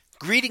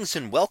Greetings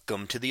and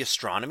welcome to the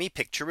Astronomy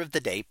Picture of the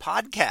Day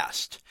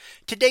podcast.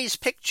 Today's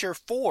picture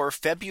for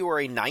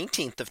February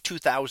 19th of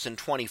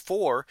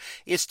 2024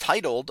 is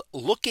titled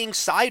Looking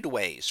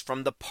Sideways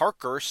from the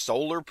Parker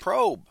Solar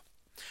Probe.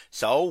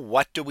 So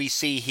what do we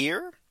see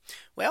here?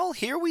 Well,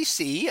 here we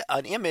see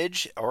an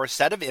image or a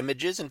set of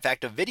images, in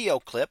fact, a video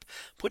clip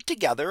put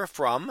together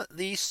from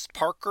the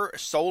Parker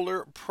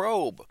Solar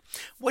Probe,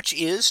 which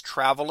is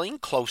traveling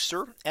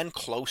closer and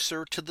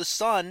closer to the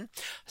sun,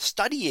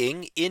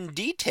 studying in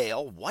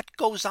detail what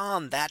goes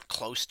on that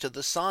close to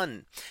the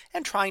sun,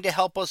 and trying to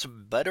help us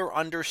better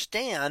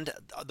understand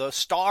the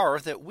star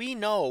that we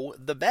know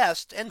the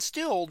best and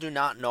still do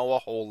not know a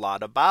whole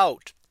lot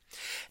about.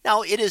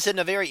 Now it is in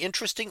a very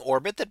interesting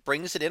orbit that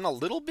brings it in a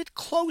little bit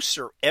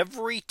closer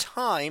every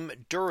time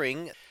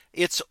during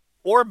its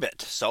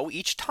orbit. So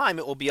each time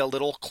it will be a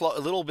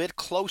little bit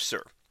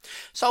closer.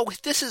 So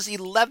this is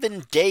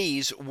 11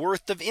 days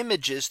worth of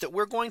images that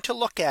we're going to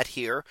look at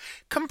here,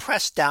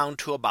 compressed down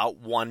to about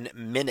 1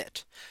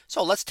 minute.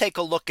 So let's take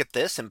a look at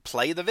this and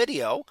play the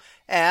video.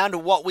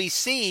 And what we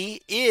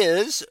see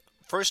is,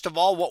 first of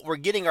all, what we're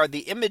getting are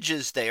the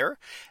images there,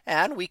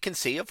 and we can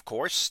see, of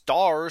course,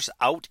 stars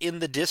out in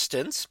the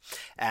distance.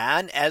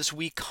 And as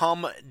we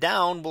come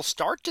down, we'll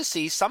start to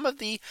see some of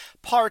the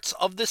parts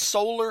of the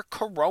solar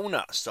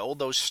corona. So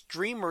those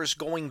streamers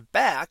going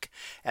back,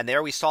 and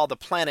there we saw the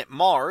planet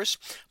Mars,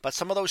 but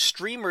some of those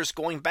streamers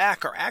going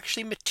back are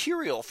actually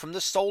material from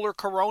the solar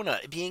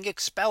corona being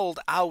expelled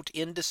out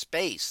into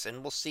space.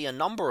 And we'll see a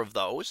number of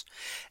those.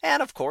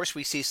 And of course,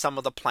 we see some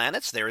of the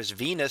planets. There is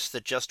Venus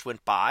that just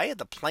went by,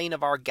 the plane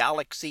of our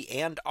galaxy,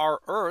 and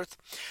our Earth,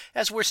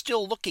 as we're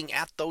still looking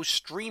at those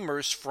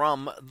streamers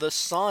from the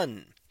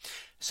sun.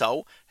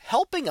 So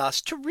helping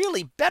us to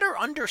really better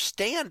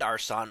understand our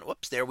sun.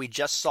 Whoops, there we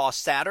just saw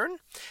Saturn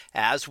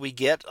as we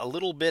get a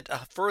little bit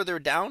further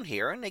down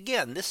here. And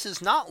again, this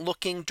is not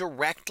looking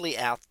directly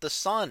at the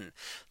sun.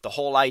 The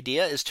whole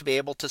idea is to be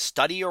able to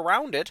study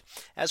around it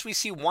as we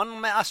see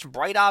one last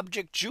bright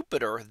object,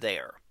 Jupiter,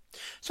 there.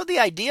 So the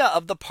idea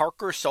of the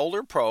Parker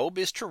Solar Probe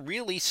is to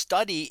really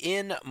study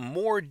in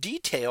more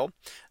detail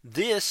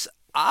this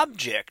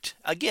object,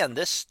 again,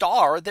 this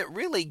star that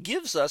really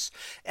gives us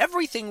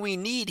everything we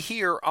need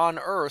here on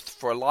Earth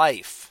for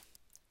life.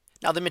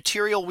 Now, the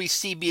material we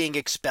see being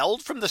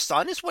expelled from the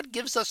sun is what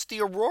gives us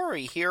the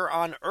aurorae here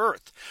on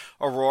Earth.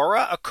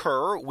 Aurora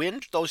occur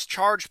when those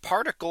charged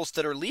particles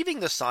that are leaving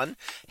the sun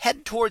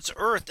head towards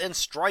Earth and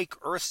strike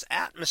Earth's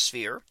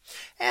atmosphere,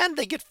 and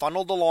they get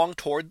funneled along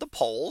toward the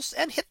poles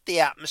and hit the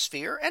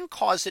atmosphere and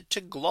cause it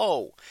to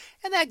glow.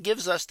 And that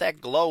gives us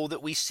that glow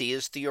that we see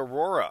as the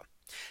aurora.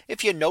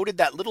 If you noted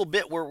that little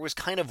bit where it was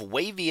kind of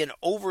wavy and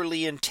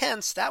overly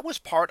intense, that was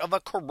part of a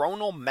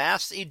coronal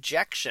mass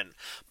ejection.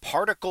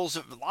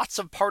 Lots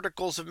of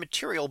particles of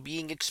material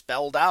being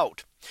expelled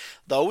out.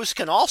 Those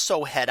can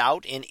also head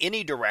out in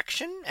any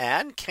direction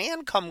and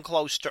can come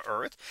close to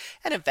Earth.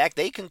 And in fact,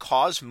 they can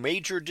cause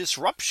major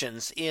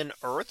disruptions in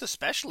Earth,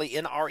 especially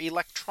in our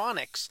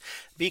electronics,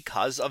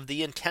 because of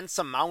the intense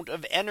amount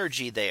of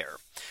energy there.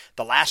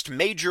 The last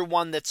major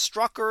one that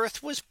struck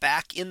Earth was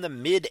back in the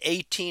mid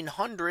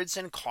 1800s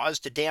and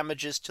caused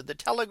damages to the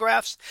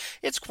telegraphs.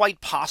 It's quite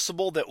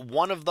possible that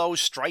one of those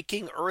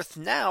striking Earth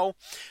now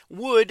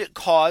would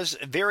cause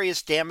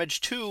various damage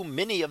to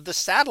many of the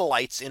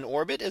satellites in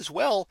orbit, as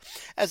well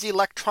as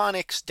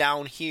electronics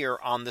down here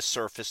on the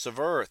surface of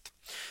Earth.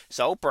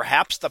 So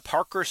perhaps the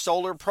Parker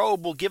Solar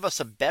Probe will give us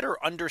a better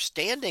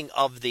understanding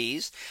of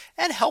these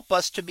and help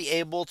us to be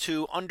able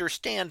to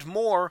understand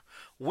more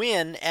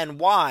when and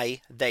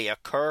why they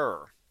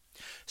occur.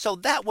 So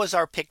that was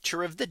our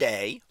picture of the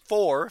day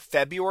for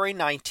February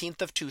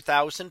 19th of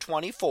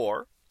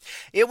 2024.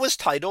 It was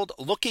titled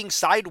Looking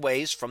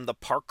Sideways from the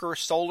Parker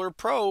Solar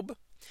Probe.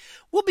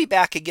 We'll be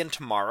back again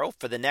tomorrow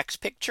for the next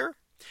picture,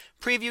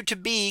 previewed to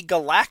be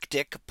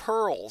galactic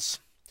pearls.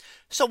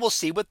 So we'll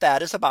see what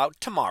that is about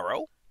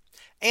tomorrow.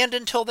 And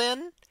until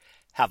then,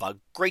 have a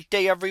great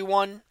day,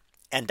 everyone,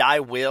 and I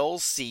will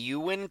see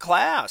you in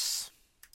class.